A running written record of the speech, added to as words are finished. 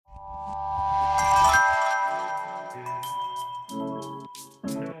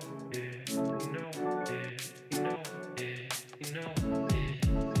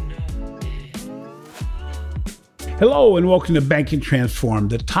Hello and welcome to Banking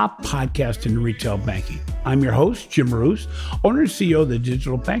Transformed, the top podcast in retail banking. I'm your host, Jim Marous, owner and CEO of the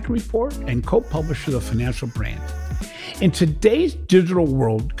Digital Banking Report and co-publisher of the Financial Brand. In today's digital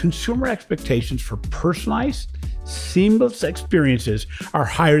world, consumer expectations for personalized, seamless experiences are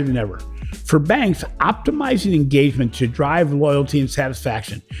higher than ever. For banks, optimizing engagement to drive loyalty and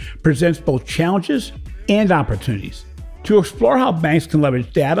satisfaction presents both challenges and opportunities. To explore how banks can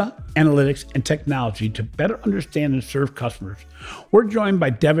leverage data, analytics, and technology to better understand and serve customers, we're joined by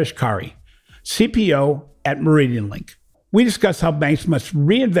Devesh Kari, CPO at MeridianLink. We discuss how banks must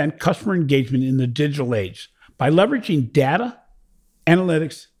reinvent customer engagement in the digital age. By leveraging data,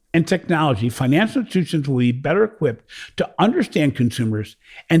 analytics, and technology, financial institutions will be better equipped to understand consumers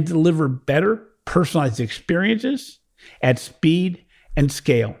and deliver better personalized experiences at speed and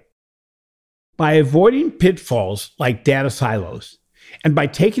scale. By avoiding pitfalls like data silos, and by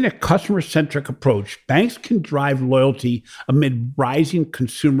taking a customer-centric approach, banks can drive loyalty amid rising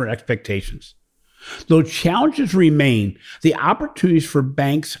consumer expectations. Though challenges remain, the opportunities for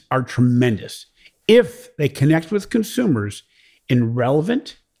banks are tremendous if they connect with consumers in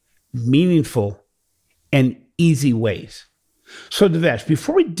relevant, meaningful, and easy ways. So Devesh,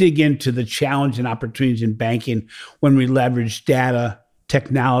 before we dig into the challenge and opportunities in banking when we leverage data,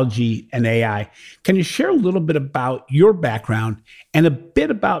 technology, and AI, can you share a little bit about your background and a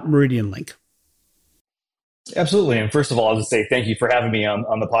bit about MeridianLink? Absolutely. And first of all, I'll just say thank you for having me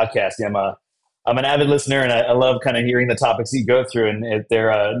on the podcast. I'm an avid listener, and I love kind of hearing the topics you go through, and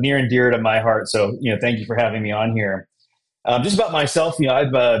they're near and dear to my heart. So, thank you for having me on here. Just about myself,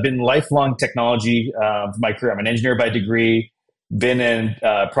 I've been lifelong technology for my career. I'm an engineer by degree, been in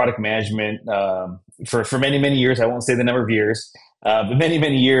product management for many, many years. I won't say the number of years, but many,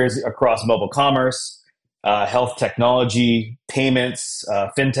 many years across mobile commerce, health technology, payments,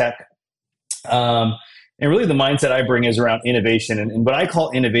 fintech. And really the mindset I bring is around innovation. And what I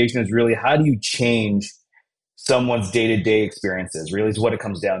call innovation is really how do you change someone's day-to-day experiences, really is what it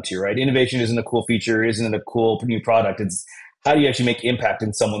comes down to, right? Innovation isn't a cool feature, isn't a cool new product. It's how do you actually make impact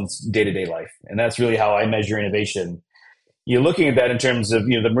in someone's day-to-day life? And that's really how I measure innovation. You're looking at that in terms of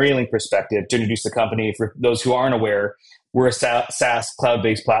the MeridianLink perspective. To introduce the company, for those who aren't aware, we're a SaaS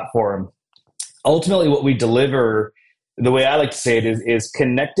cloud-based platform. Ultimately, what we deliver, the way I like to say it, is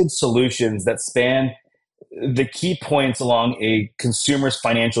connected solutions that span the key points along a consumer's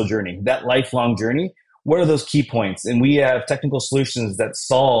financial journey, that lifelong journey. What are those key points? And we have technical solutions that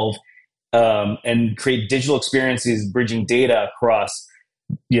solve and create digital experiences, bridging data across,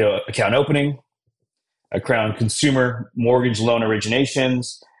 account opening, around consumer mortgage loan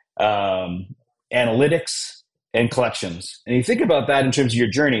originations, analytics, and collections. And you think about that in terms of your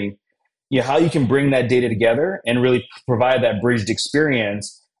journey, how you can bring that data together and really provide that bridged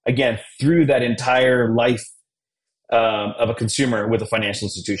experience, again, through that entire life of a consumer with a financial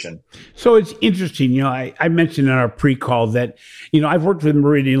institution. So it's interesting. I mentioned in our pre-call that, I've worked with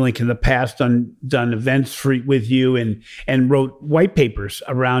MeridianLink in the past, done events with you and wrote white papers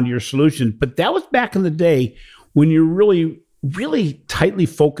around your solution. But that was back in the day when you're really, really tightly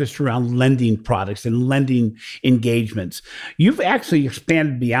focused around lending products and lending engagements. You've actually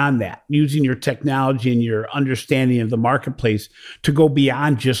expanded beyond that, using your technology and your understanding of the marketplace to go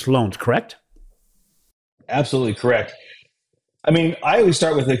beyond just loans, correct? Absolutely correct. I mean, I always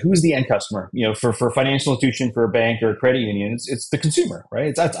start with who's the end customer. For a financial institution, for a bank or a credit union, it's the consumer,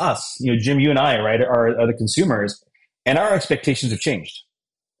 right? That's us. Jim, you and I, right, are the consumers, and our expectations have changed.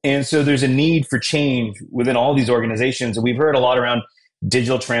 And so there's a need for change within all these organizations. And we've heard a lot around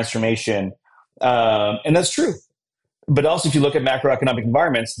digital transformation, and that's true. But also, if you look at macroeconomic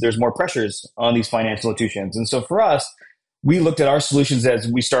environments, there's more pressures on these financial institutions. And so for us, we looked at our solutions as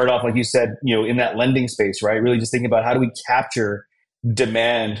we started off, like you said, in that lending space, right? Really just thinking about how do we capture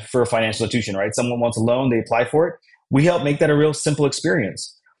demand for a financial institution, right? Someone wants a loan, they apply for it. We help make that a real simple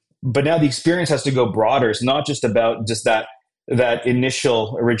experience. But now the experience has to go broader. It's not just about just that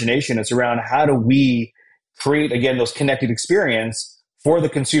initial origination. It's around how do we create, again, those connected experience for the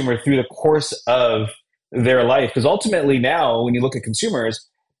consumer through the course of their life. Because ultimately now, when you look at consumers,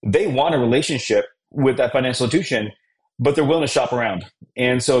 they want a relationship with that financial institution, but they're willing to shop around.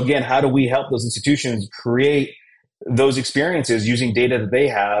 And so again, how do we help those institutions create those experiences using data that they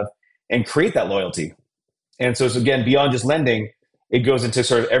have and create that loyalty? And so it's, again, beyond just lending, it goes into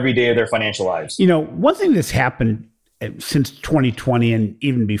sort of every day of their financial lives. One thing that's happened since 2020 and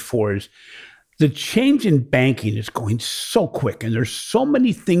even before is the change in banking is going so quick, and there's so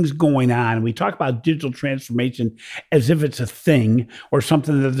many things going on. We talk about digital transformation as if it's a thing or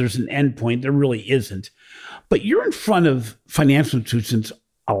something that there's an endpoint. There really isn't. But you're in front of financial institutions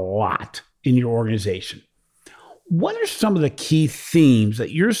a lot in your organization. What are some of the key themes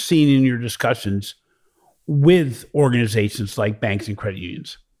that you're seeing in your discussions with organizations like banks and credit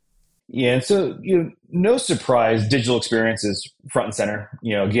unions? Yeah, and so no surprise, digital experience is front and center.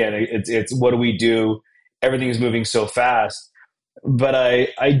 Again, it's what do we do? Everything is moving so fast. But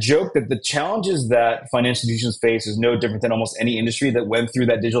I joke that the challenges that financial institutions face is no different than almost any industry that went through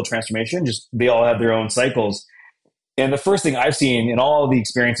that digital transformation. Just they all have their own cycles. And the first thing I've seen in all of the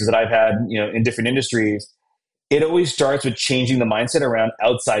experiences that I've had, in different industries, it always starts with changing the mindset around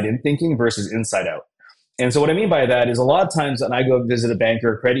outside in thinking versus inside out. And so what I mean by that is a lot of times when I go visit a bank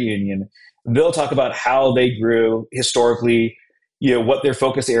or a credit union, they'll talk about how they grew historically, what their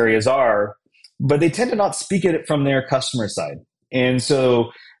focus areas are, but they tend to not speak it from their customer side. And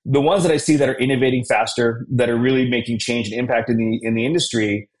so the ones that I see that are innovating faster, that are really making change and impact in the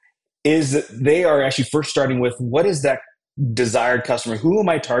industry, is that they are actually first starting with what is that desired customer? Who am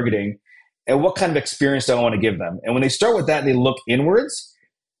I targeting? And what kind of experience do I want to give them? And when they start with that and they look inwards,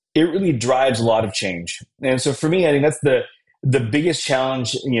 it really drives a lot of change. And so for me, I think that's the biggest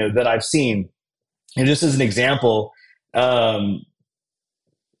challenge that I've seen. And just as an example,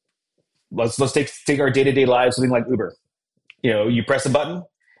 let's take our day-to-day lives, something like Uber. You press a button,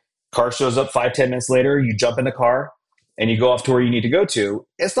 car shows up 5-10 minutes later, you jump in the car and you go off to where you need to go to.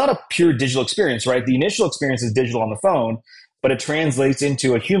 It's not a pure digital experience, right? The initial experience is digital on the phone, but it translates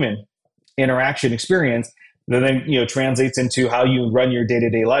into a human interaction experience that then translates into how you run your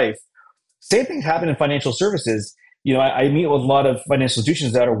day-to-day life. Same thing happened in financial services. I meet with a lot of financial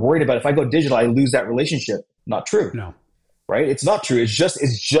institutions that are worried about if I go digital, I lose that relationship. Not true. No. Right? It's not true. It's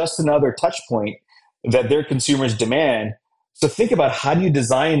just another touch point that their consumers demand. So think about how do you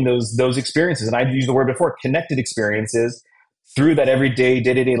design those experiences? And I've used the word before, connected experiences through that everyday,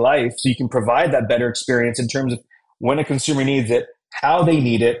 day-to-day life. So you can provide that better experience in terms of when a consumer needs it, how they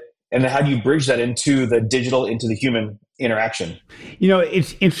need it, and then how do you bridge that into the digital, into the human interaction?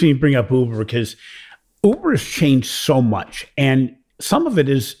 It's interesting you bring up Uber because Uber has changed so much. And some of it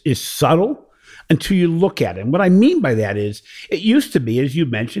is subtle until you look at it. And what I mean by that is it used to be, as you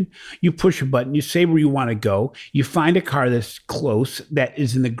mentioned, you push a button, you say where you want to go, you find a car that's close, that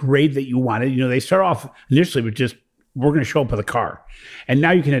is in the grade that you wanted. They start off initially with just, we're going to show up with a car. And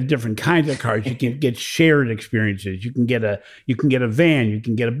now you can have different kinds of cars. You can get shared experiences. You can get a van, you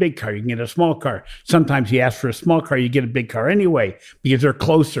can get a big car, you can get a small car. Sometimes you ask for a small car, you get a big car anyway because they're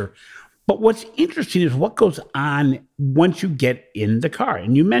closer. But what's interesting is what goes on once you get in the car.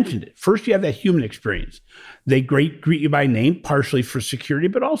 And you mentioned it. First, you have that human experience. They greet you by name, partially for security,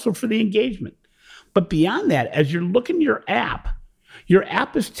 but also for the engagement. But beyond that, as you're looking at your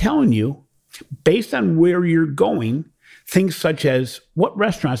app is telling you, based on where you're going, things such as what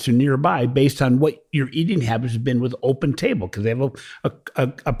restaurants are nearby based on what your eating habits have been with Open Table, because they have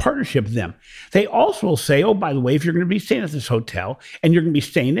a partnership with them. They also will say, oh, by the way, if you're going to be staying at this hotel and you're going to be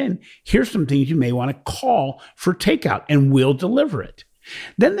staying in, here's some things you may want to call for takeout and we'll deliver it.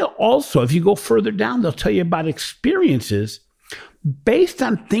 Then they'll also, if you go further down, they'll tell you about experiences based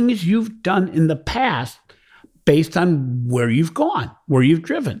on things you've done in the past, based on where you've gone, where you've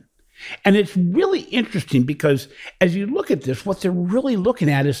driven. And it's really interesting because as you look at this, what they're really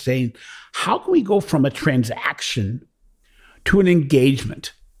looking at is saying, how can we go from a transaction to an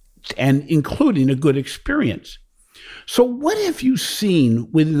engagement and including a good experience? So what have you seen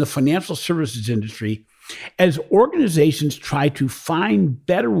within the financial services industry as organizations try to find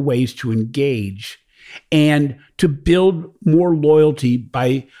better ways to engage and to build more loyalty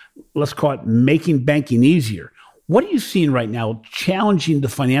by, let's call it, making banking easier? What are you seeing right now challenging the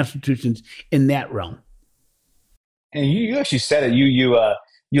financial institutions in that realm? And you actually said it.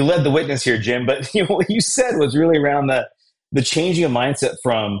 You led the witness here, Jim. But what you said was really around the changing of mindset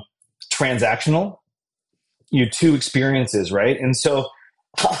from transactional to experiences, right? And so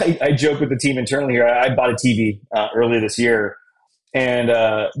I joke with the team internally here. I bought a TV earlier this year, and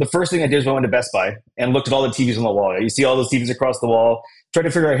the first thing I did was I went to Best Buy and looked at all the TVs on the wall. You see all those TVs across the wall. Try to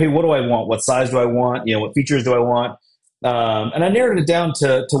figure out, hey, what do I want? What size do I want? What features do I want? And I narrowed it down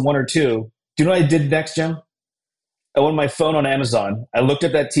to one or two. Do you know what I did next, Jim? I went on my phone on Amazon. I looked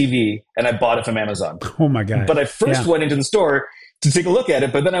at that TV and I bought it from Amazon. Oh my God. But I first went into the store to take a look at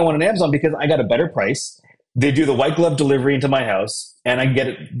it, but then I went on Amazon because I got a better price. They do the white glove delivery into my house and I can get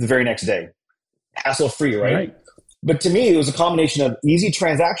it the very next day. Hassle-free, right? But to me, it was a combination of easy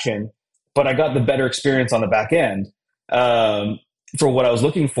transaction, but I got the better experience on the back end. For what I was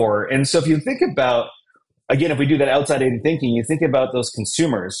looking for. And so if you think about, again, if we do that outside-in thinking, you think about those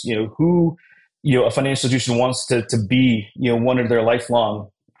consumers, who, a financial institution wants to be, one of their lifelong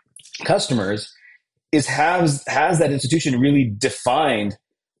customers, has that institution really defined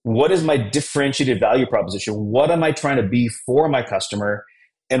what is my differentiated value proposition? What am I trying to be for my customer?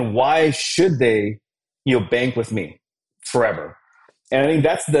 And why should they, bank with me forever? And I think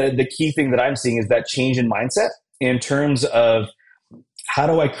that's the key thing that I'm seeing is that change in mindset in terms of how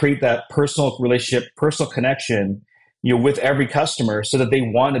do I create that personal relationship, personal connection, with every customer so that they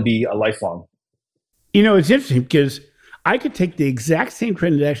want to be a lifelong. It's interesting because I could take the exact same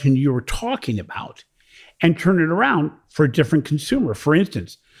transaction you were talking about and turn it around for a different consumer. For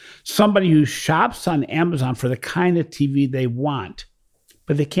instance, somebody who shops on Amazon for the kind of TV they want,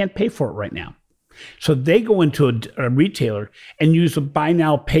 but they can't pay for it right now. So they go into a retailer and use a buy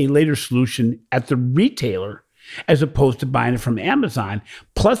now, pay later solution at the retailer as opposed to buying it from Amazon.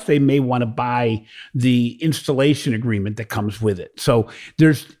 Plus, they may want to buy the installation agreement that comes with it. So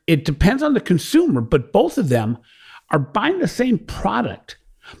it depends on the consumer, but both of them are buying the same product,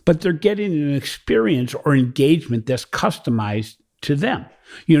 but they're getting an experience or engagement that's customized to them.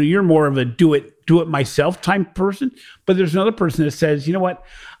 You're more of a do it myself type person, but there's another person that says, you know what?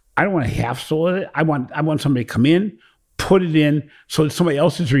 I don't want to half sell it. I want somebody to come in, put it in, so it's somebody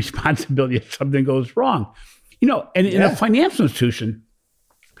else's responsibility if something goes wrong. And in a financial institution,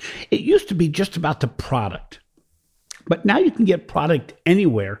 it used to be just about the product. But now you can get product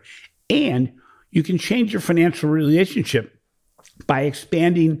anywhere, and you can change your financial relationship by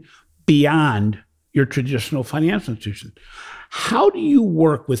expanding beyond your traditional financial institution. How do you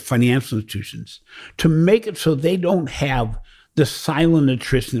work with financial institutions to make it so they don't have the silent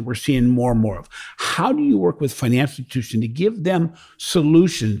attrition that we're seeing more and more of? How do you work with financial institutions to give them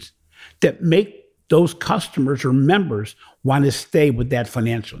solutions that make those customers or members want to stay with that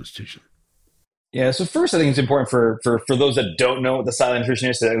financial institution? Yeah. So first, I think it's important for those that don't know what the silent attrition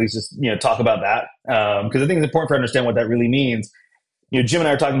is to at least just talk about that, because I think it's important to understand what that really means. Jim and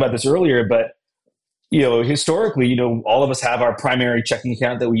I were talking about this earlier, but historically, all of us have our primary checking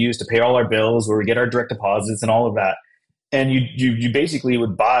account that we use to pay all our bills, where we get our direct deposits and all of that. And you basically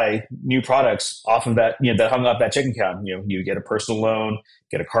would buy new products off of that, that hung off that checking account. You get a personal loan,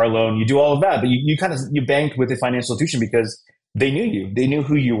 get a car loan, you do all of that, but you banked with a financial institution because they knew you, they knew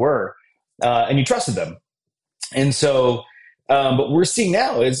who you were, and you trusted them. And so, what we're seeing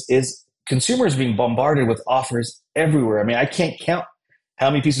now is consumers being bombarded with offers everywhere. I mean, I can't count how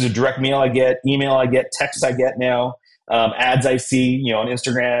many pieces of direct mail I get, email I get, text I get now, ads I see, on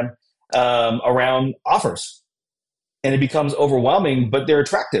Instagram, around offers. And it becomes overwhelming, but they're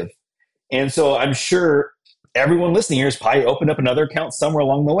attractive. And so I'm sure everyone listening here has probably opened up another account somewhere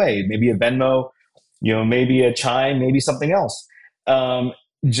along the way, maybe a Venmo, maybe a Chime, maybe something else,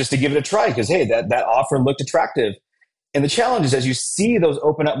 just to give it a try because, hey, that offer looked attractive. And the challenge is as you see those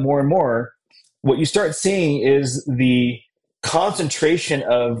open up more and more, what you start seeing is the concentration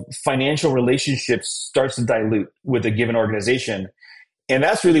of financial relationships starts to dilute with a given organization. And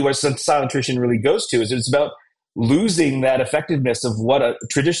that's really what silent attrition really goes to, is it's about losing that effectiveness of what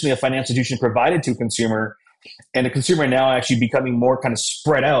traditionally a financial institution provided to a consumer, and the consumer now actually becoming more kind of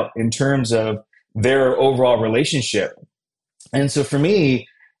spread out in terms of their overall relationship. And so for me,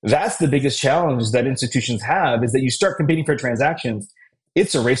 that's the biggest challenge that institutions have, is that you start competing for transactions,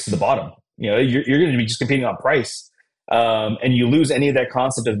 it's a race to the bottom. You're going to be just competing on price, and you lose any of that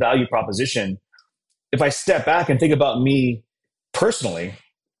concept of value proposition. If I step back and think about me personally,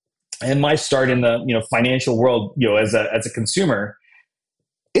 and my start in the financial world, as a consumer,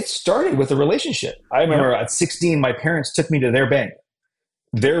 it started with a relationship. I remember at 16, my parents took me to their bank,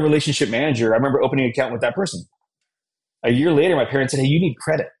 their relationship manager. I remember opening an account with that person. A year later, my parents said, "Hey, you need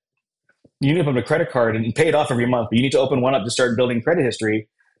credit. You need to open a credit card and pay it off every month, but you need to open one up to start building credit history."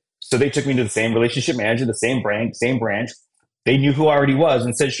 So they took me to the same relationship manager, the same branch. They knew who I already was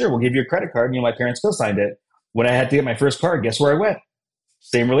and said, "Sure, we'll give you a credit card." My parents co-signed it. When I had to get my first card, guess where I went?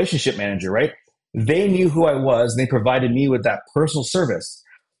 Same relationship manager, right? They knew who I was, and they provided me with that personal service.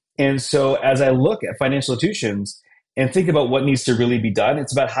 And so as I look at financial institutions and think about what needs to really be done,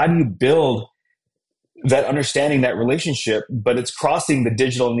 it's about how do you build that understanding, that relationship, but it's crossing the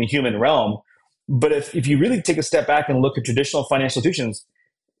digital and the human realm. But if you really take a step back and look at traditional financial institutions,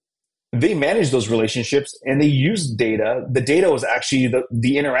 they manage those relationships and they use data. The data was actually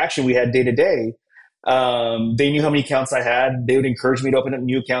the interaction we had day to day. They knew how many accounts I had. They would encourage me to open up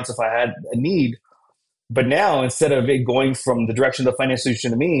new accounts if I had a need. But now, instead of it going from the direction of the financial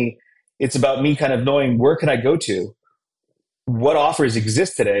institution to me, it's about me kind of knowing where can I go to, what offers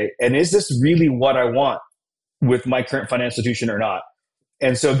exist today, and is this really what I want with my current financial institution or not?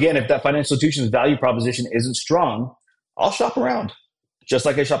 And so again, if that financial institution's value proposition isn't strong, I'll shop around, just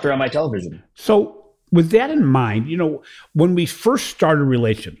like I shopped around my television. So with that in mind, when we first start a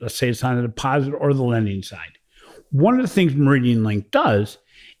relationship, let's say it's on the deposit or the lending side, one of the things Meridian Link does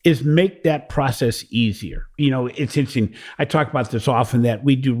is make that process easier. It's interesting. I talk about this often that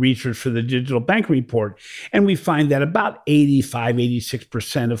we do research for the Digital Bank Report, and we find that about 85,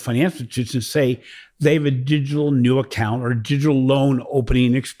 86% of financial institutions say they have a digital new account or digital loan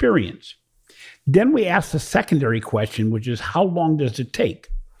opening experience. Then we ask the secondary question, which is how long does it take?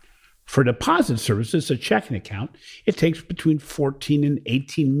 For deposit services, a checking account, it takes between 14 and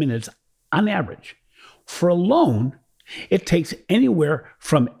 18 minutes on average. For a loan, it takes anywhere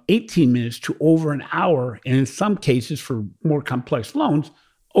from 18 minutes to over an hour, and in some cases, for more complex loans,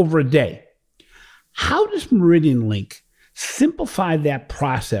 over a day. How does Meridian Link simplify that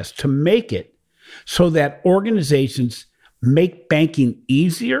process to make it so that organizations make banking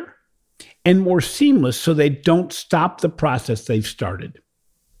easier and more seamless so they don't stop the process they've started?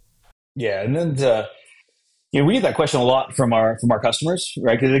 Yeah, and then we get that question a lot from our customers,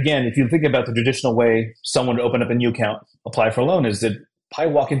 right? Because again, if you think about the traditional way someone would open up a new account, apply for a loan, is to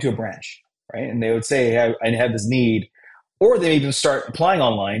probably walk into a branch, right? And they would say, hey, I have this need, or they even start applying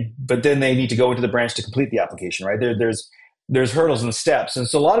online, but then they need to go into the branch to complete the application, right? There's hurdles and steps, and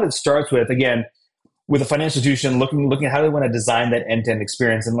so a lot of it starts with, again, with a financial institution looking at how they want to design that end-to-end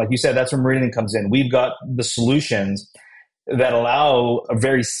experience, and like you said, that's where Meridian comes in. We've got the solutions that allow a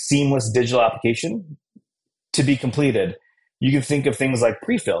very seamless digital application to be completed. You can think of things like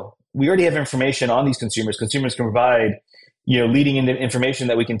pre-fill. We already have information on these consumers. Consumers can provide, leading into information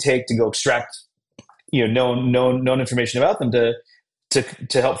that we can take to go extract, known information about them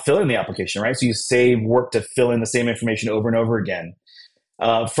to help fill in the application, right? So you save work to fill in the same information over and over again.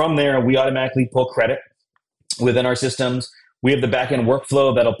 From there, we automatically pull credit within our systems. We have the back-end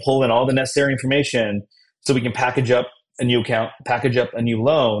workflow that'll pull in all the necessary information so we can package up a new account, package up a new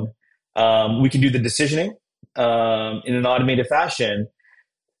loan. We can do the decisioning in an automated fashion,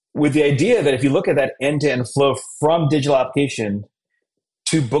 with the idea that if you look at that end-to-end flow from digital application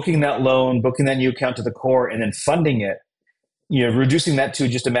to booking that loan, booking that new account to the core, and then funding it, reducing that to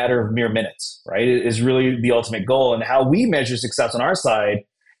just a matter of mere minutes, right, is really the ultimate goal. And how we measure success on our side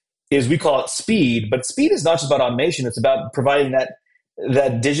is we call it speed, but speed is not just about automation. It's about providing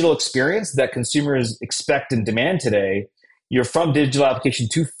that digital experience that consumers expect and demand today. You're from digital application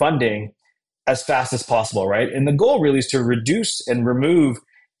to funding as fast as possible, right? And the goal really is to reduce and remove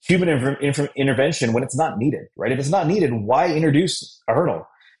human intervention when it's not needed, right? If it's not needed, why introduce a hurdle,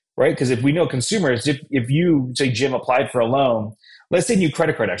 right? Because if we know consumers, if you, say Jim, applied for a loan, let's say new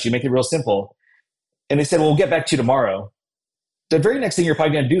credit card, actually, make it real simple, and they said, well, we'll get back to you tomorrow. The very next thing you're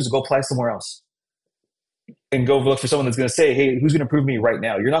probably going to do is go apply somewhere else and go look for someone that's going to say, hey, who's going to approve me right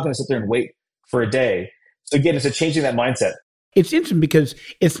now? You're not going to sit there and wait for a day. So again, it's a changing that mindset. It's interesting because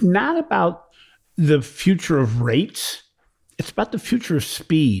it's not about the future of rates. It's about the future of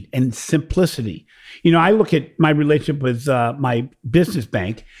speed and simplicity. I look at my relationship with my business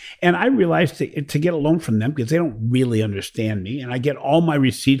bank, and I realize to get a loan from them, because they don't really understand me, and I get all my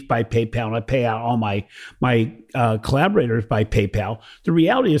receipts by PayPal, and I pay out all my collaborators by PayPal. The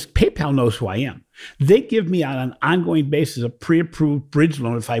reality is PayPal knows who I am. They give me on an ongoing basis a pre-approved bridge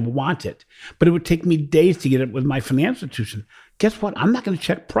loan if I want it, but it would take me days to get it with my financial institution. Guess what? I'm not going to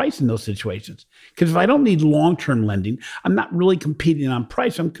check price in those situations, because if I don't need long-term lending, I'm not really competing on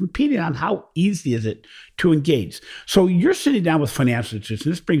price. I'm competing on how easy is it to engage. So you're sitting down with financial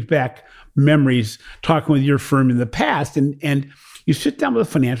institutions. This brings back memories talking with your firm in the past, and you sit down with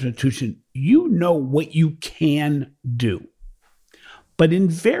a financial institution. You know what you can do, but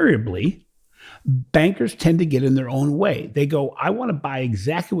invariably, bankers tend to get in their own way. They go, I want to buy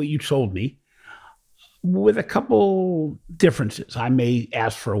exactly what you sold me, with a couple differences. I may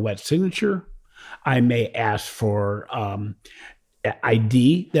ask for a wet signature. I may ask for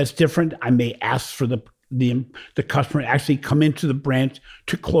ID that's different. I may ask for the customer to actually come into the branch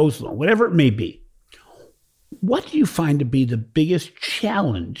to close the loan, whatever it may be. What do you find to be the biggest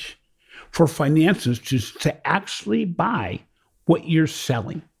challenge for financiers to actually buy what you're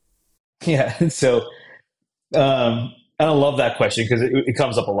selling? Yeah, so and I love that question because it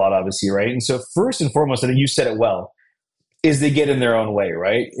comes up a lot, obviously, right? And so first and foremost, I think you said it well, is they get in their own way,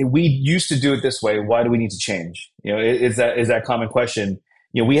 right? We used to do it this way. Why do we need to change? Is that common question?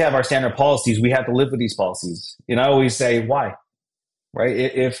 We have our standard policies. We have to live with these policies. And I always say, why, right?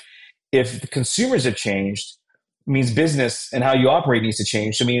 If the consumers have changed, it means business and how you operate needs to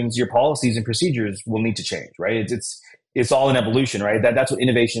change. So it means your policies and procedures will need to change, right? It's all an evolution, right? That's what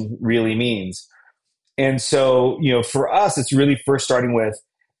innovation really means. And so, for us, it's really first starting with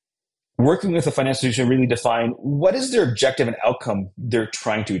working with a financial institution, really define what is their objective and outcome they're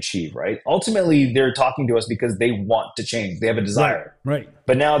trying to achieve, right? Ultimately, they're talking to us because they want to change. They have a desire. Right.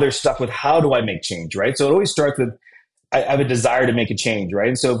 But now they're stuck with, how do I make change, right? So it always starts with I have a desire to make a change, right?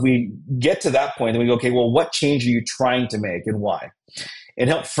 And so if we get to that point, then we go, okay, well, what change are you trying to make and why? And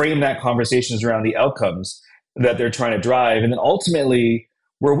help frame that conversations around the outcomes that they're trying to drive. And then ultimately,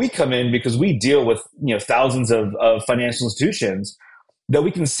 where we come in, because we deal with thousands of financial institutions, that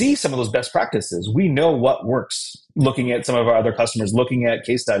we can see some of those best practices. We know what works, looking at some of our other customers, looking at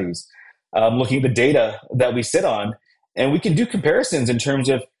case studies, looking at the data that we sit on, and we can do comparisons in terms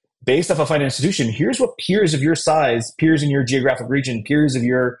of, based off a financial institution, here's what peers of your size, peers in your geographic region, peers of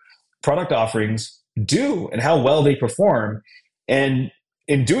your product offerings do and how well they perform. And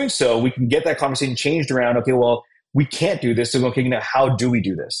in doing so, we can get that conversation changed around, okay, well, we can't do this. So, okay, now how do we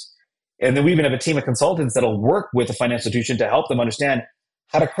do this? And then we even have a team of consultants that'll work with the financial institution to help them understand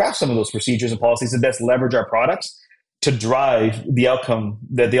how to craft some of those procedures and policies and best leverage our products to drive the outcome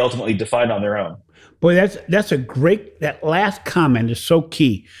that they ultimately define on their own. Boy, that's a great, that last comment is so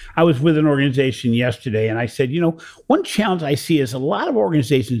key. I was with an organization yesterday and I said, one challenge I see is a lot of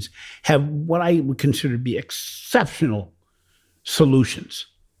organizations have what I would consider to be exceptional solutions.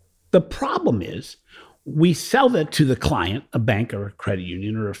 The problem is we sell that to the client, a bank or a credit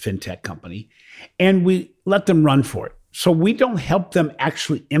union or a fintech company, and we let them run for it. So we don't help them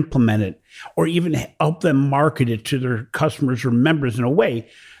actually implement it or even help them market it to their customers or members in a way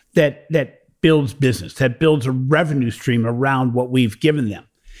that builds business, that builds a revenue stream around what we've given them.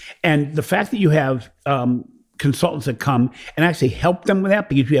 And the fact that you have consultants that come and actually help them with that,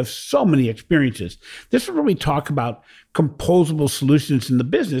 because we have so many experiences. This is where we talk about composable solutions in the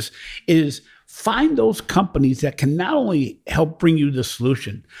business, is find those companies that can not only help bring you the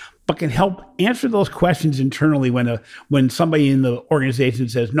solution, but can help answer those questions internally when somebody in the organization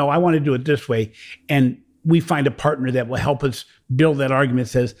says, no, I want to do it this way. And we find a partner that will help us build that argument,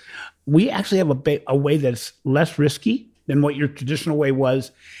 says, we actually have a way that's less risky than what your traditional way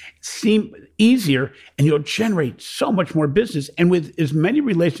was, seem easier, and you'll generate so much more business. And with as many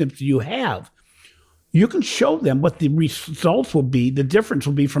relationships as you have, you can show them what the results will be, the difference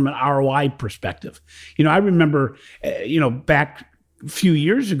will be from an ROI perspective. I remember, back a few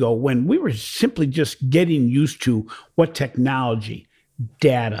years ago when we were simply just getting used to what technology,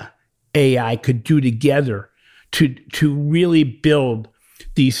 data, AI could do together to really build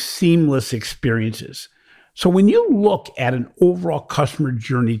these seamless experiences. So when you look at an overall customer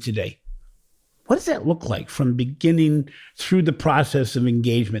journey today, what does that look like from beginning through the process of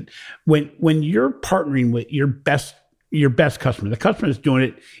engagement? When you're partnering with your best customer, the customer is doing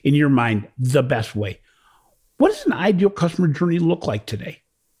it in your mind the best way. What does an ideal customer journey look like today?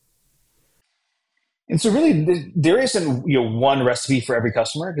 And so really there isn't one recipe for every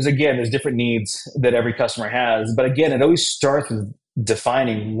customer, because again, there's different needs that every customer has. But again, it always starts with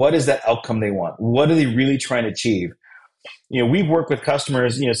defining what is that outcome they want. What are they really trying to achieve? We've worked with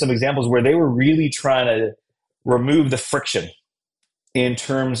customers, some examples where they were really trying to remove the friction in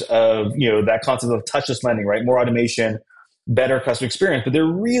terms of, that concept of touchless lending, right? More automation, better customer experience, but they're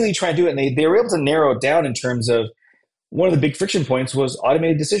really trying to do it. And they were able to narrow it down in terms of, one of the big friction points was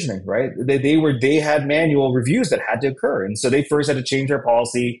automated decisioning, right? They had manual reviews that had to occur. And so they first had to change their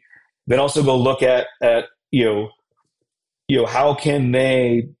policy, then also go look at how can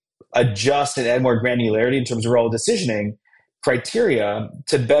they adjust and add more granularity in terms of all decisioning criteria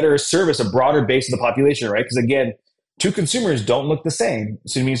to better service a broader base of the population, right? Because again, two consumers don't look the same.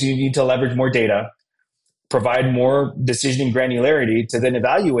 So it means you need to leverage more data, provide more decisioning granularity to then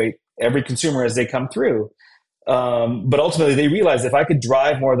evaluate every consumer as they come through. But ultimately, they realized if I could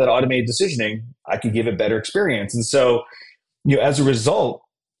drive more of that automated decisioning, I could give a better experience. And so, as a result,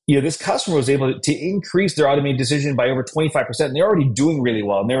 this customer was able to increase their automated decision by over 25%. And they're already doing really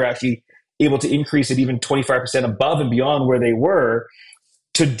well. And they were actually able to increase it even 25% above and beyond where they were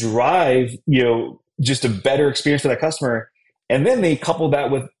to drive, just a better experience for that customer. And then they coupled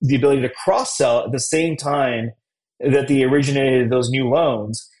that with the ability to cross-sell at the same time that they originated those new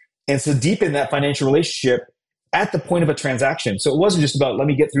loans. And so deepen that financial relationship at the point of a transaction. So it wasn't just about, let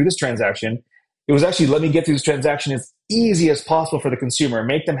me get through this transaction. It was actually, let me get through this transaction as easy as possible for the consumer,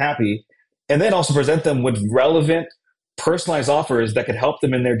 make them happy, and then also present them with relevant, personalized offers that could help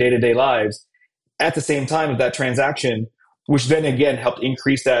them in their day-to-day lives at the same time of that transaction, which then again helped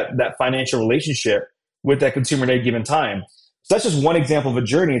increase that financial relationship with that consumer at any given time. So that's just one example of a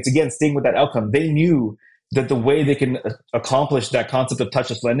journey. It's again staying with that outcome. They knew that the way they can accomplish that concept of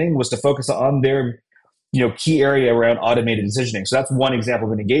touchless lending was to focus on their key area around automated decisioning. So that's one example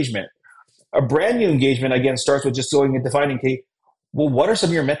of an engagement. A brand new engagement, again, starts with just going and defining, okay, well, what are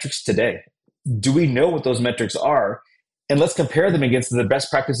some of your metrics today? Do we know what those metrics are? And let's compare them against the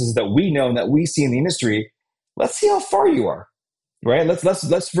best practices that we know and that we see in the industry. Let's see how far you are, right?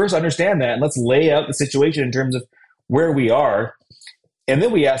 Let's first understand that, and let's lay out the situation in terms of where we are. And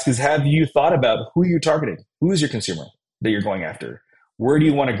then we ask is, have you thought about who you're targeting? Who is your consumer that you're going after? Where do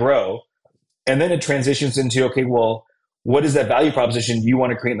you want to grow? And then it transitions into, okay, well, what is that value proposition you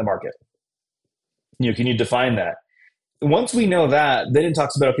want to create in the market? Can you define that? Once we know that, then it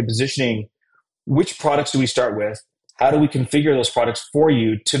talks about, okay, positioning, which products do we start with? How do we configure those products for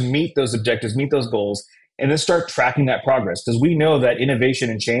you to meet those objectives, meet those goals, and then start tracking that progress? Because we know that innovation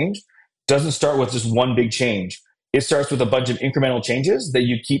and change doesn't start with just one big change. It starts with a bunch of incremental changes that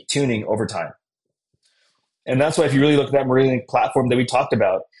you keep tuning over time. And that's why if you really look at that MeridianLink platform that we talked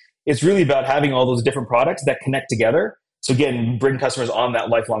about, it's really about having all those different products that connect together. So again, bring customers on that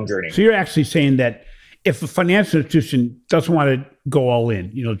lifelong journey. So you're actually saying that if a financial institution doesn't want to go all in,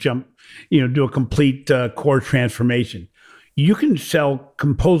 do a complete core transformation, you can sell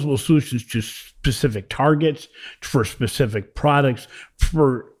composable solutions to specific targets, for specific products,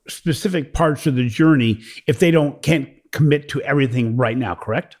 for specific parts of the journey if they can't commit to everything right now,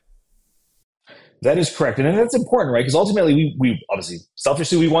 correct? That is correct. And that's important, right? Because ultimately, we obviously,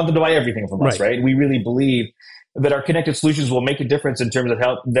 selfishly, we want them to buy everything from us, right? We really believe that our connected solutions will make a difference in terms of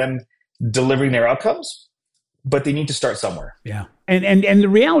help them delivering their outcomes, but they need to start somewhere. Yeah. And the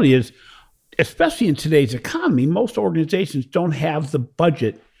reality is, especially in today's economy, most organizations don't have the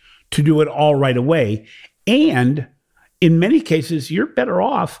budget to do it all right away. And in many cases, you're better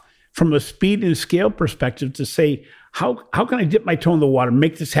off from a speed and scale perspective to say, how can I dip my toe in the water,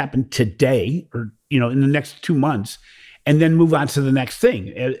 make this happen today or, in the next 2 months, and then move on to the next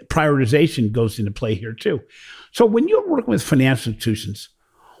thing. Prioritization goes into play here too. So when you're working with financial institutions,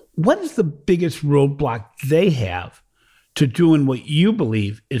 what is the biggest roadblock they have to doing what you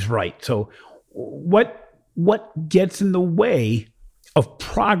believe is right? So what gets in the way of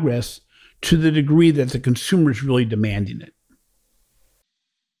progress to the degree that the consumer is really demanding it?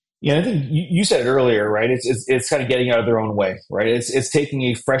 Yeah, I think you said it earlier, right? It's kind of getting out of their own way, right? It's taking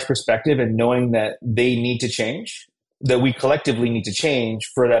a fresh perspective and knowing that they need to change, that we collectively need to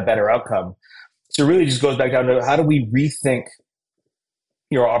change for that better outcome. So it really just goes back down to how do we rethink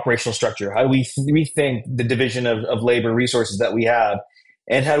your operational structure? How do we rethink the division of labor resources that we have?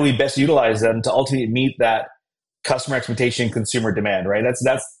 And how do we best utilize them to ultimately meet that customer expectation, consumer demand, right?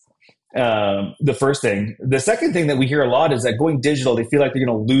 That's the first thing. The second thing that we hear a lot is that going digital, they feel like they're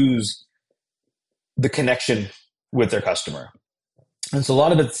going to lose the connection with their customer. And so a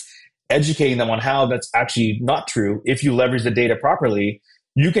lot of it's educating them on how that's actually not true. If you leverage the data properly,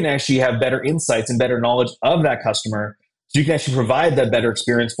 you can actually have better insights and better knowledge of that customer. So you can actually provide that better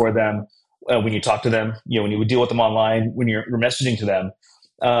experience for them when you talk to them, when you deal with them online, when you're messaging to them.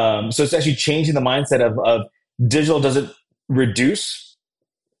 So it's actually changing the mindset of digital doesn't reduce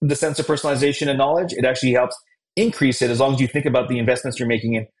the sense of personalization and knowledge. It actually helps increase it as long as you think about the investments you're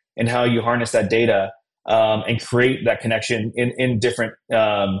making in and how you harness that data and create that connection in different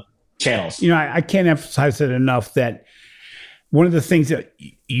channels. I can't emphasize it enough that one of the things that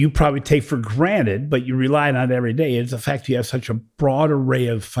you probably take for granted, but you rely on it every day, is the fact you have such a broad array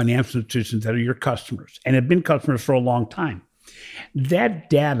of financial institutions that are your customers and have been customers for a long time. That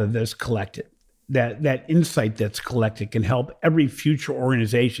data that's collected, that insight that's collected can help every future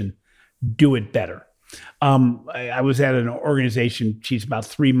organization do it better. I was at an organization, geez, about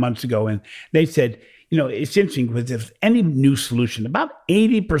 3 months ago, and they said, it's interesting because if any new solution, about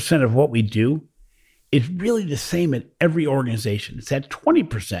 80% of what we do is really the same at every organization. It's that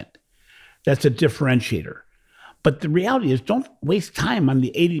 20% that's a differentiator. But the reality is, don't waste time on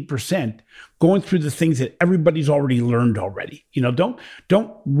the 80% going through the things that everybody's already learned already.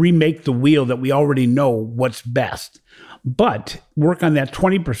 Don't remake the wheel that we already know what's best, but work on that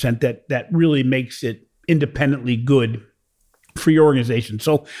 20% that really makes it independently good for your organization.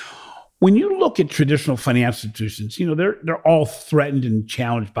 So when you look at traditional financial institutions, they're all threatened and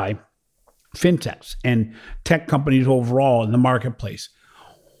challenged by fintechs and tech companies overall in the marketplace.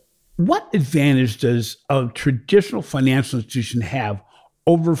 What advantage does a traditional financial institution have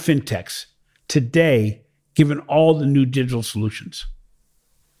over fintechs today, given all the new digital solutions?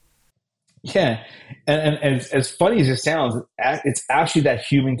 Yeah. And as funny as it sounds, it's actually that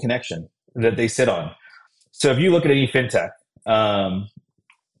human connection that they sit on. So if you look at any fintech,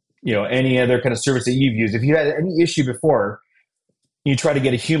 any other kind of service that you've used, if you had any issue before, you try to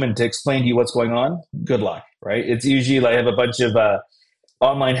get a human to explain to you what's going on, good luck, right? It's usually like I have a bunch of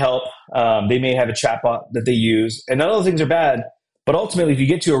online help. They may have a chatbot that they use, and none of those things are bad. But ultimately, if you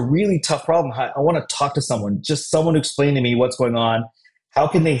get to a really tough problem, I want to talk to someone, just someone to explain to me what's going on. How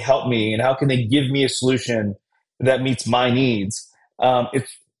can they help me, and how can they give me a solution that meets my needs?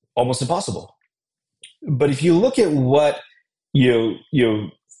 It's almost impossible. But if you look at what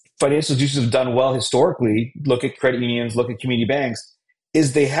financial institutions have done well historically, look at credit unions, look at community banks,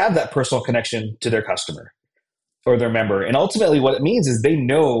 is they have that personal connection to their customer or their member. And ultimately what it means is they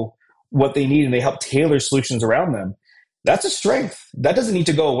know what they need and they help tailor solutions around them. That's a strength. That doesn't need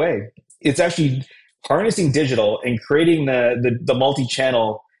to go away. It's actually harnessing digital and creating the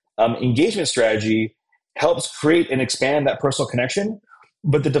multi-channel engagement strategy helps create and expand that personal connection.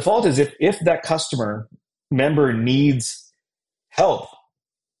 But the default is if that customer member needs help,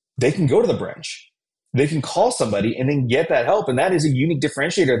 they can go to the branch. They can call somebody and then get that help. And that is a unique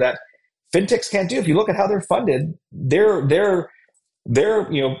differentiator that fintechs can't do. If you look at how they're funded, their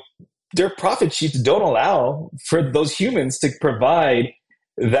profit sheets don't allow for those humans to provide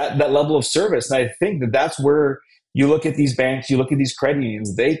that level of service. And I think that's where you look at these banks, you look at these credit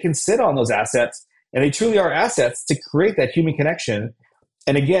unions, they can sit on those assets, and they truly are assets to create that human connection.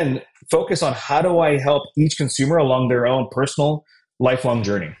 And again, focus on how do I help each consumer along their own personal lifelong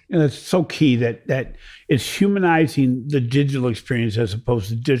journey. And it's so key that it's humanizing the digital experience as opposed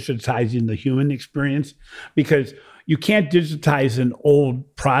to digitizing the human experience, because you can't digitize an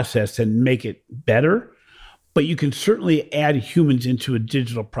old process and make it better, but you can certainly add humans into a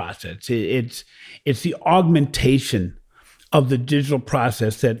digital process. It's the augmentation of the digital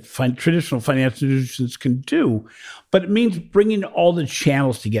process that traditional financial institutions can do, but it means bringing all the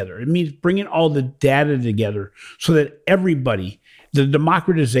channels together. It means bringing all the data together so that everybody, the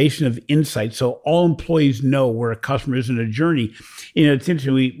democratization of insight, so all employees know where a customer is in a journey. You know, it's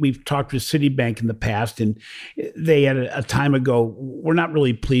interesting, we've talked with Citibank in the past, and they had a time ago, we're not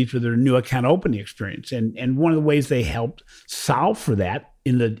really pleased with their new account opening experience. And one of the ways they helped solve for that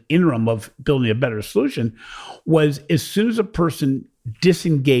in the interim of building a better solution was as soon as a person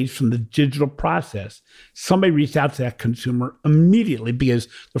disengaged from the digital process, somebody reached out to that consumer immediately, because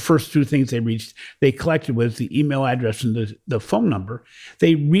the first two things they collected was the email address and the phone number.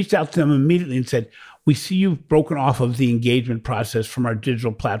 They reached out to them immediately and said, "We see you've broken off of the engagement process from our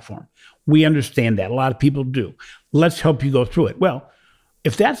digital platform. We understand that. A lot of people do. Let's help you go through it." Well,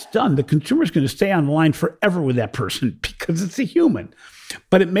 if that's done, the consumer is going to stay on the line forever with that person because it's a human.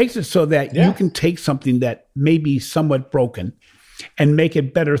 But it makes it so that you can take something that may be somewhat broken and make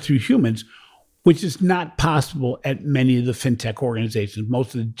it better through humans, which is not possible at many of the fintech organizations,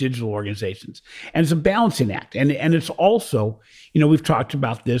 most of the digital organizations. And it's a balancing act. And it's also, we've talked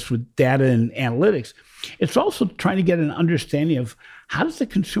about this with data and analytics. It's also trying to get an understanding of how does the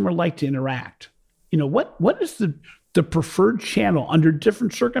consumer like to interact? What is the preferred channel under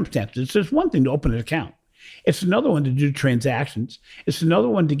different circumstances? It's one thing to open an account. It's another one to do transactions. It's another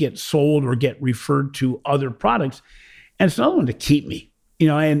one to get sold or get referred to other products. And it's another one to keep me,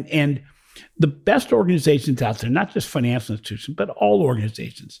 and the best organizations out there, not just financial institutions, but all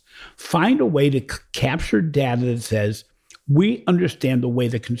organizations, find a way to capture data that says, we understand the way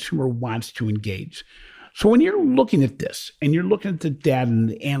the consumer wants to engage. So when you're looking at this and you're looking at the data and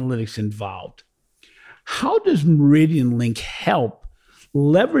the analytics involved, how does Meridian Link help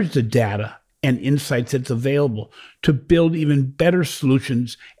leverage the data and insights that's available to build even better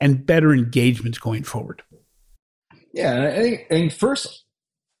solutions and better engagements going forward? Yeah, and I think first,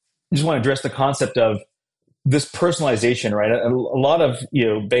 I just want to address the concept of this personalization, right? A lot of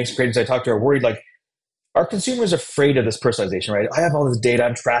banks, creators I talk to are worried, like, our consumers afraid of this personalization, right? I have all this data,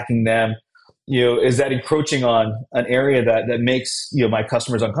 I'm tracking them. Is that encroaching on an area that makes my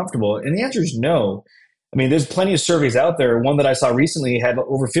customers uncomfortable? And the answer is no. I mean, there's plenty of surveys out there. One that I saw recently had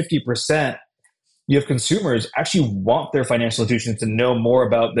over 50%. You have consumers actually want their financial institutions to know more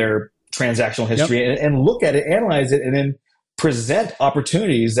about their transactional history and look at it, analyze it, and then present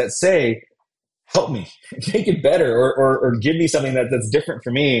opportunities that say, help me, make it better, or give me something that's different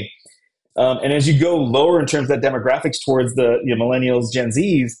for me. And as you go lower in terms of that demographics towards the millennials, Gen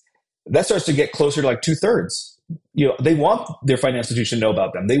Zs, that starts to get closer to like 2/3. They want their financial institution to know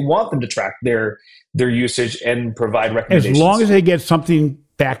about them. They want them to track their usage and provide recommendations. As long as they get something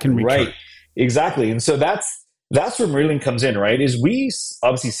back in return. Right, exactly. And so that's where Meridian comes in, right? Is we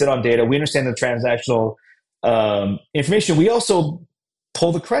obviously sit on data. We understand the transactional information. We also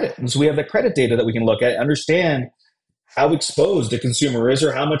pull the credit. And so we have the credit data that we can look at, understand how exposed a consumer is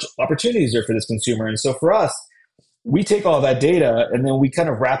or how much opportunities are for this consumer. And so for us, we take all that data and then we kind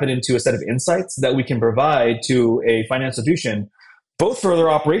of wrap it into a set of insights that we can provide to a financial institution, both for their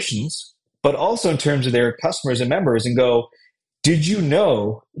operations, but also in terms of their customers and members, and go, did you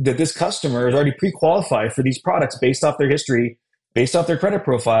know that this customer is already pre-qualified for these products based off their history, based off their credit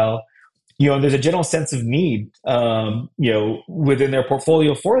profile? There's a general sense of need, within their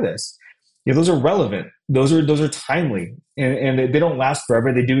portfolio for this. Those are relevant. Those are timely, and they don't last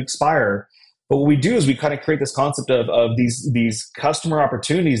forever. They do expire. But what we do is we kind of create this concept of these customer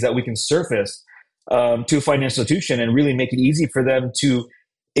opportunities that we can surface to a financial institution and really make it easy for them to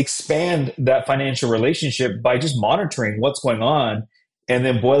expand that financial relationship by just monitoring what's going on and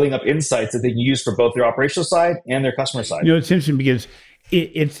then boiling up insights that they can use for both their operational side and their customer side. You know, it's interesting because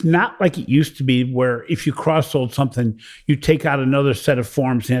it's not like it used to be where if you cross-sold something, you take out another set of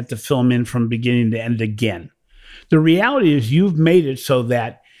forms and have to fill them in from beginning to end again. The reality is you've made it so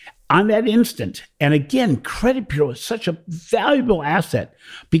that on that instant, and again, credit bureau is such a valuable asset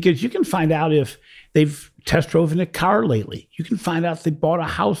because you can find out if they've test driven a car lately. You can find out if they bought a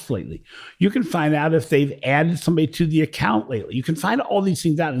house lately. You can find out if they've added somebody to the account lately. You can find all these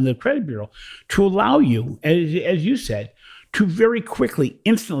things out in the credit bureau to allow you, as you said, to very quickly,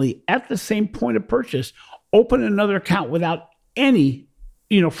 instantly, at the same point of purchase, open another account without any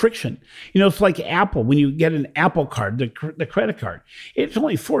friction. It's like Apple. When you get an Apple card, the credit card, it's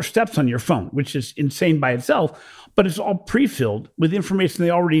only 4 steps on your phone, which is insane by itself, but it's all pre-filled with information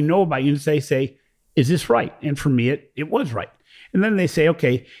they already know about you. And they say, is this right? And for me, it was right. And then they say,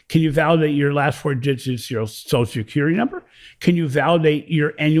 okay, can you validate your last 4 digits, your social security number? Can you validate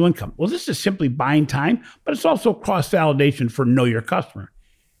your annual income? Well, this is simply buying time, but it's also cross-validation for know your customer.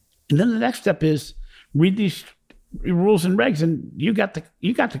 And then the next step is read these rules and regs, and you got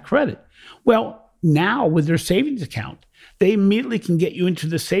the credit. Well, now with their savings account, they immediately can get you into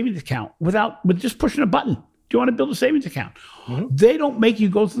the savings account with just pushing a button. Do you want to build a savings account? Mm-hmm. They don't make you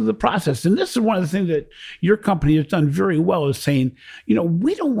go through the process. And this is one of the things that your company has done very well is saying,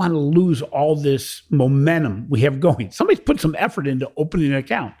 we don't want to lose all this momentum we have going. Somebody's put some effort into opening an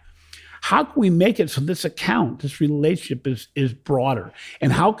account. How can we make it so this account, this relationship is broader?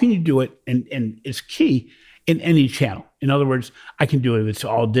 And how can you do it? And it's key in any channel. In other words, I can do it if it's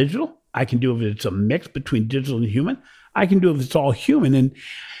all digital. I can do it if it's a mix between digital and human. I can do it if it's all human. And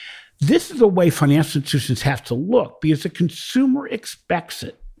this is the way financial institutions have to look because the consumer expects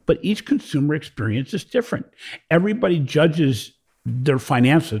it, but each consumer experience is different. Everybody judges their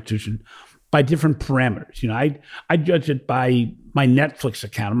financial institution by different parameters. I judge it by my Netflix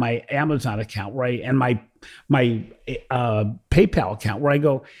account, my Amazon account, right, and my PayPal account, where I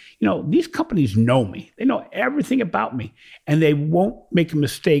go, these companies know me. They know everything about me, and they won't make a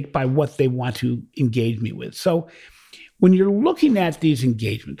mistake by what they want to engage me with. So when you're looking at these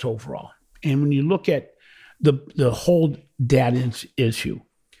engagements overall, and when you look at the whole data issue,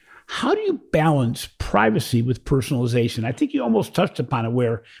 how do you balance privacy with personalization? I think you almost touched upon it,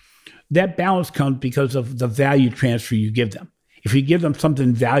 where that balance comes because of the value transfer you give them. If you give them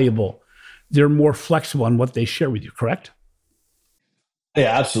something valuable, they're more flexible on what they share with you, correct?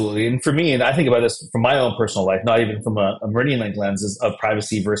 Yeah, absolutely. And for me, and I think about this from my own personal life, not even from a MeridianLink lens of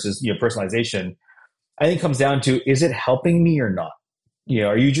privacy versus personalization, I think it comes down to, is it helping me or not?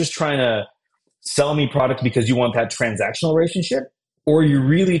 Are you just trying to sell me product because you want that transactional relationship? Or are you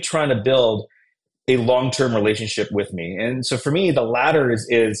really trying to build a long-term relationship with me? And so for me, the latter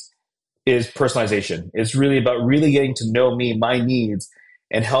is personalization. It's really about really getting to know me, my needs,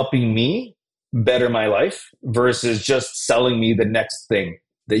 and helping me better my life versus just selling me the next thing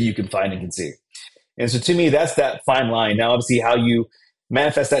that you can find and can see. And so to me, that's that fine line. Now, obviously, how you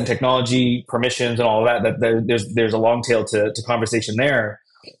manifest that in technology, permissions, and all of that there's a long tail to conversation there.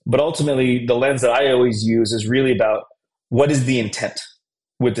 But ultimately, the lens that I always use is really about what is the intent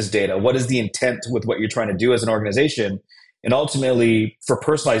with this data? What is the intent with what you're trying to do as an organization? And ultimately, for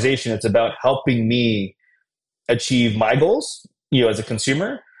personalization, it's about helping me achieve my goals, as a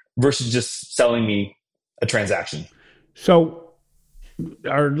consumer, versus just selling me a transaction. So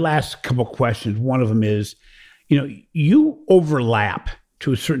our last couple of questions, one of them is, you overlap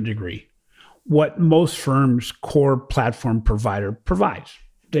to a certain degree what most firms' core platform provider provides.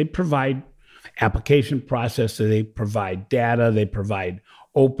 They provide application process, they provide data, they provide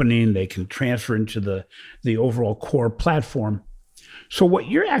opening, they can transfer into the overall core platform. So what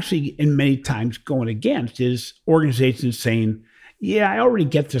you're actually in many times going against is organizations saying, yeah, I already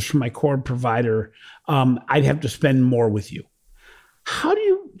get this from my core provider. I'd have to spend more with you. How do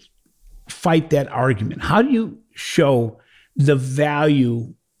you fight that argument? How do you show the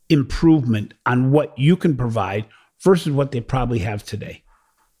value improvement on what you can provide versus what they probably have today?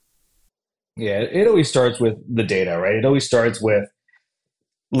 Yeah, it always starts with the data, right? It always starts with,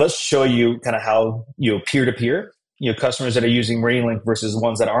 let's show you kind of how, peer-to-peer, customers that are using MeridianLink versus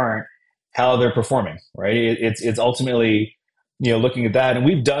ones that aren't, how they're performing, right? It's ultimately, looking at that. And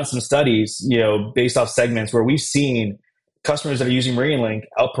we've done some studies, based off segments where we've seen customers that are using MeridianLink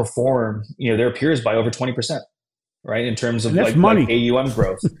outperform, their peers by over 20%, right? In terms of like AUM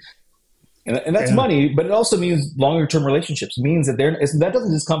growth. And that's money, but it also means longer term relationships. It means that that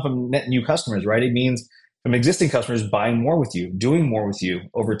doesn't just come from net new customers, right? It means from existing customers buying more with you, doing more with you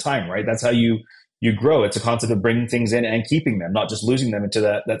over time, right? That's how you grow. It's a concept of bringing things in and keeping them, not just losing them into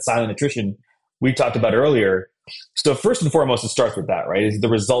that silent attrition we talked about earlier. So first and foremost, it starts with that, right? Is the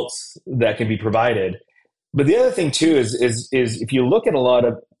results that can be provided. But the other thing too is if you look at a lot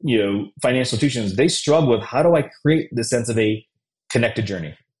of financial institutions, they struggle with how do I create the sense of a connected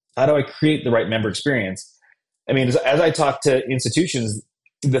journey? How do I create the right member experience? I mean, as I talk to institutions,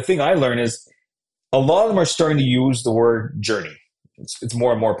 the thing I learn is a lot of them are starting to use the word journey. It's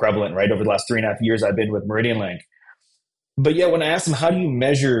more and more prevalent, right? Over the last 3.5 years, I've been with MeridianLink. But yet when I ask them, how do you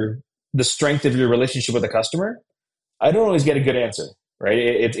measure the strength of your relationship with a customer? I don't always get a good answer, right?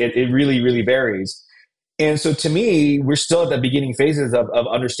 It really, really varies. And so to me, we're still at the beginning phases of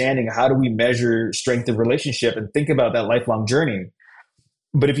understanding how do we measure strength of relationship and think about that lifelong journey.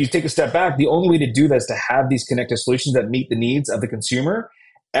 But if you take a step back, the only way to do that is to have these connected solutions that meet the needs of the consumer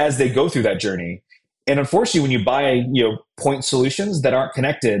as they go through that journey. And unfortunately, when you buy point solutions that aren't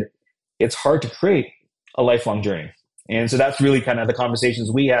connected, it's hard to create a lifelong journey. And so that's really kind of the conversations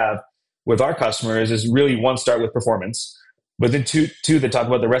we have with our customers is really one, start with performance, but then two, they talk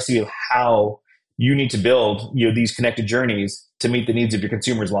about the recipe of how you need to build these connected journeys to meet the needs of your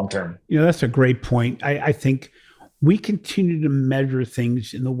consumers long term. That's a great point. I think we continue to measure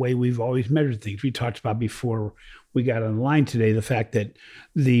things in the way we've always measured things. We talked about before we got on the line today, the fact that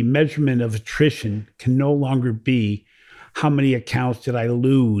the measurement of attrition can no longer be how many accounts did I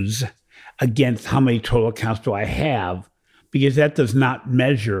lose against how many total accounts do I have, because that does not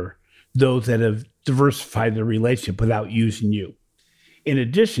measure those that have diversified their relationship without using you. In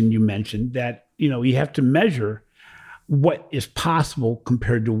addition, you mentioned that you have to measure what is possible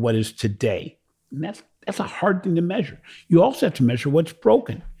compared to what is today. And that's a hard thing to measure. You also have to measure what's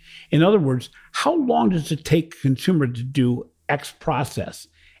broken. In other words, how long does it take a consumer to do X process?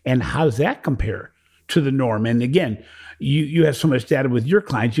 And how does that compare to the norm? And again, you have so much data with your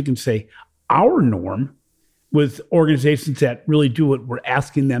clients, you can say our norm with organizations that really do what we're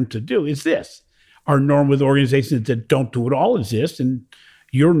asking them to do is this. Our norm with organizations that don't do it all is this, and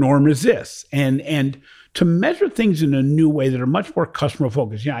your norm is this. And to measure things in a new way that are much more customer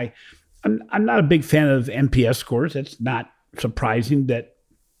focused. I'm not a big fan of NPS scores. It's not surprising that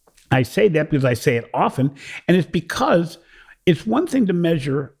I say that because I say it often. And it's because it's one thing to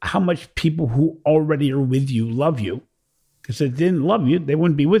measure how much people who already are with you love you, because if they didn't love you, they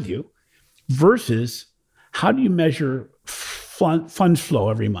wouldn't be with you, versus how do you measure funds flow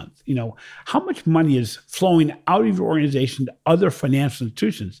every month? How much money is flowing out of your organization to other financial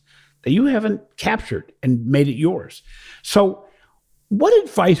institutions that you haven't captured and made it yours? So what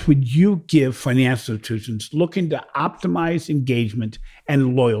advice would you give financial institutions looking to optimize engagement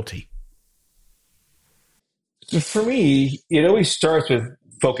and loyalty? For me, it always starts with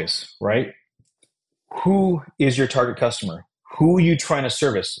focus, right? Who is your target customer? Who are you trying to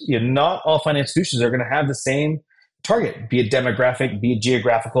service? Not all financial institutions are going to have the same target, be it demographic, be it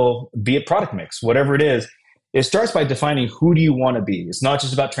geographical, be it product mix, whatever it is. It starts by defining who do you want to be. It's not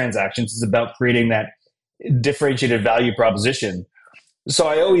just about transactions. It's about creating that differentiated value proposition. So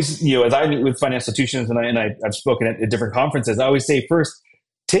I always, as I meet with financial institutions and I've spoken at different conferences, I always say first,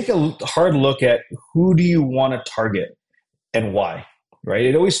 take a hard look at who do you want to target and why, right?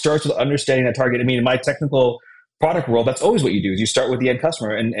 It always starts with understanding that target. I mean, in my technical product world, that's always what you do is you start with the end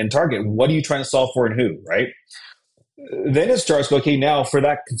customer and target. What are you trying to solve for and who, right? Then it starts, okay, now for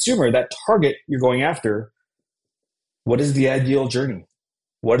that consumer, that target you're going after, what is the ideal journey?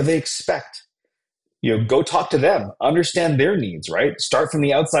 What do they expect? Go talk to them, understand their needs, right? Start from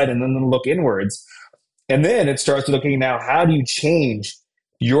the outside and then look inwards. And then it starts with, okay, now how do you change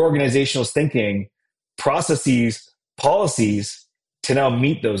your organizational thinking, processes, policies to now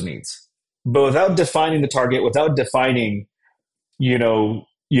meet those needs? But without defining the target, without defining,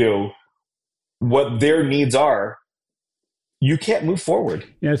 what their needs are, you can't move forward.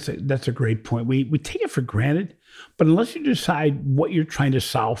 That's a great point. We take it for granted, but unless you decide what you're trying to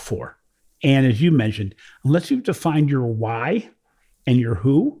solve for, and as you mentioned, unless you've defined your why and your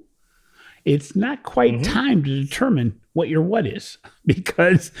who, it's not quite time to determine what your what is,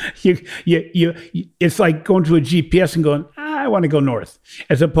 because you it's like going to a GPS and going, I want to go north,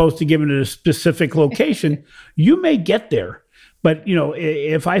 as opposed to giving it a specific location. You may get there, but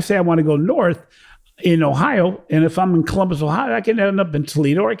if I say I want to go north in Ohio, and if I'm in Columbus, Ohio, I can end up in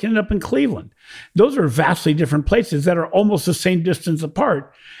Toledo, or I can end up in Cleveland. Those are vastly different places that are almost the same distance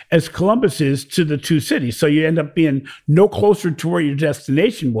apart as Columbus is to the two cities. So you end up being no closer to where your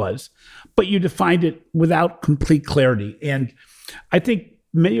destination was, but you defined it without complete clarity. And I think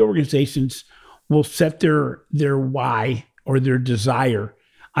many organizations will set their why or their desire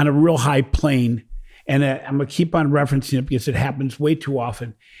on a real high plane. And I'm going to keep on referencing it because it happens way too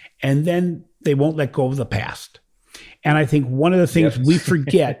often. And then they won't let go of the past. And I think one of the things we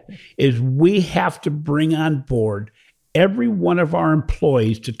forget is we have to bring on board every one of our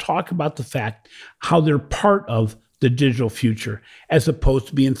employees to talk about the fact how they're part of the digital future as opposed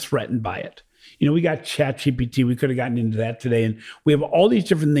to being threatened by it. You know, we got ChatGPT. We could have gotten into that today. And we have all these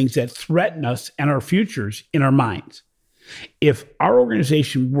different things that threaten us and our futures in our minds. If our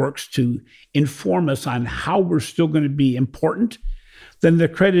organization works to inform us on how we're still going to be important, then the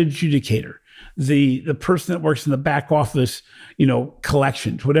credit adjudicator, the person that works in the back office,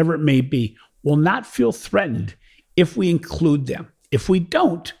 collections, whatever it may be, will not feel threatened if we include them. If we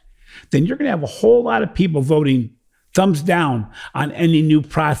don't, then you're going to have a whole lot of people voting thumbs down on any new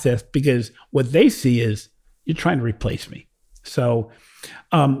process because what they see is you're trying to replace me. So,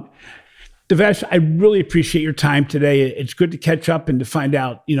 Devesh, I really appreciate your time today. It's good to catch up and to find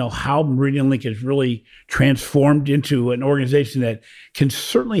out, how MeridianLink has really transformed into an organization that can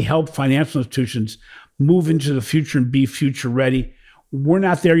certainly help financial institutions move into the future and be future ready. We're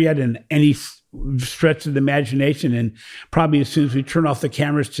not there yet in any stretch of the imagination. And probably as soon as we turn off the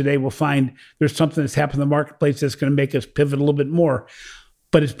cameras today, we'll find there's something that's happened in the marketplace that's going to make us pivot a little bit more.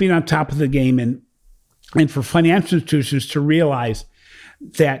 But it's being on top of the game and for financial institutions to realize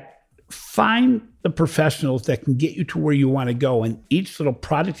that find the professionals that can get you to where you want to go in each little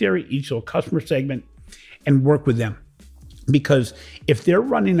product area, each little customer segment, and work with them. Because if they're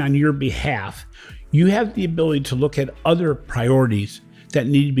running on your behalf, you have the ability to look at other priorities that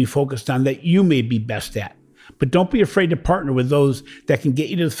need to be focused on that you may be best at. But don't be afraid to partner with those that can get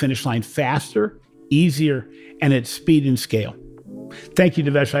you to the finish line faster, easier, and at speed and scale. Thank you,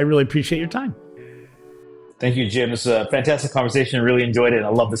 Devesh. I really appreciate your time. Thank you, Jim. This is a fantastic conversation. I really enjoyed it, and I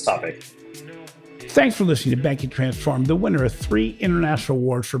love this topic. Thanks for listening to Banking Transformed, the winner of 3 international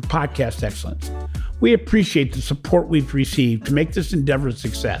awards for podcast excellence. We appreciate the support we've received to make this endeavor a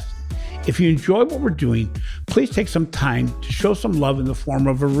success. If you enjoy what we're doing, please take some time to show some love in the form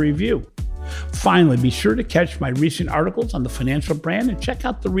of a review. Finally, be sure to catch my recent articles on the financial brand and check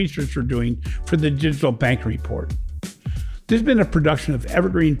out the research we're doing for the Digital Banking Report. This has been a production of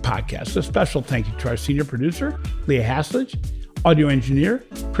Evergreen Podcast. A special thank you to our senior producer, Leah Haslage, audio engineer,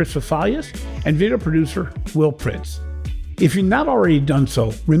 Chris Fafalius, and video producer, Will Pritz. If you've not already done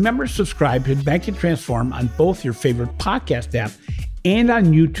so, remember to subscribe to Banking Transform on both your favorite podcast app and on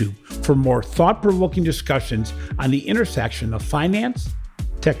YouTube for more thought-provoking discussions on the intersection of finance,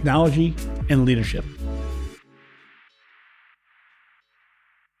 technology, and leadership.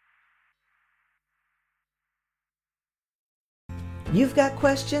 You've got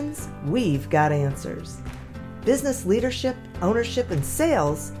questions, we've got answers. Business leadership, ownership, and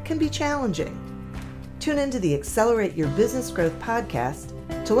sales can be challenging. Tune into the Accelerate Your Business Growth podcast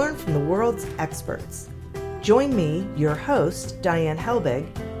to learn from the world's experts. Join me, your host, Diane Helbig,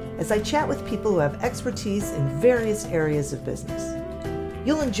 as I chat with people who have expertise in various areas of business.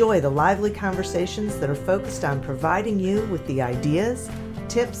 You'll enjoy the lively conversations that are focused on providing you with the ideas,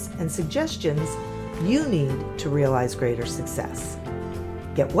 tips, and suggestions you need to realize greater success.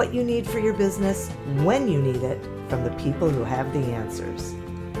 Get what you need for your business when you need it from the people who have the answers.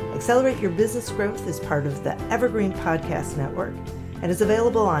 Accelerate Your Business Growth is part of the Evergreen Podcast Network and is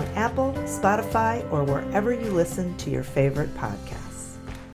available on Apple, Spotify, or wherever you listen to your favorite podcast.